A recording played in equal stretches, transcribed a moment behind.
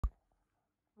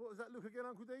What does that look again,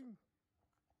 Uncle Dean?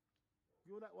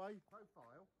 You're that way.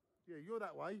 Profile? Yeah, you're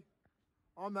that way.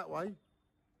 I'm that way. Is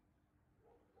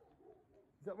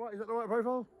that right? Is that the right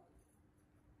profile?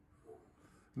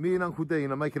 Me and Uncle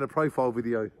Dean are making a profile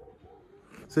video.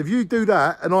 So if you do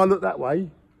that and I look that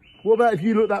way, what about if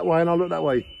you look that way and I look that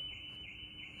way?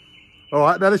 All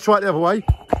right, now let's try it the other way.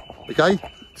 Okay,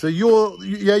 so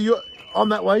I'm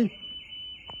that way.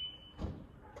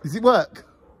 Does it work?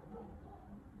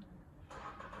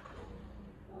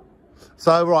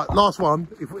 So, right, last one.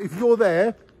 If you're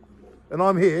there and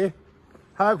I'm here,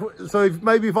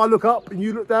 maybe if I look up and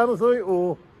you look down or something,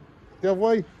 or the other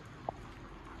way?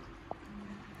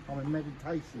 I'm in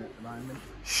meditation at the moment.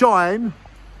 Shine.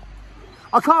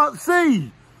 I can't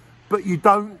see, but you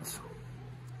don't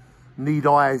need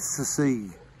eyes to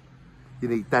see. You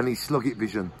need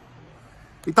DannySloggettVision.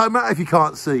 It don't matter if you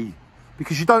can't see,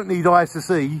 because you don't need eyes to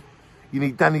see. You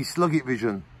need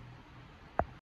DannySloggettVision.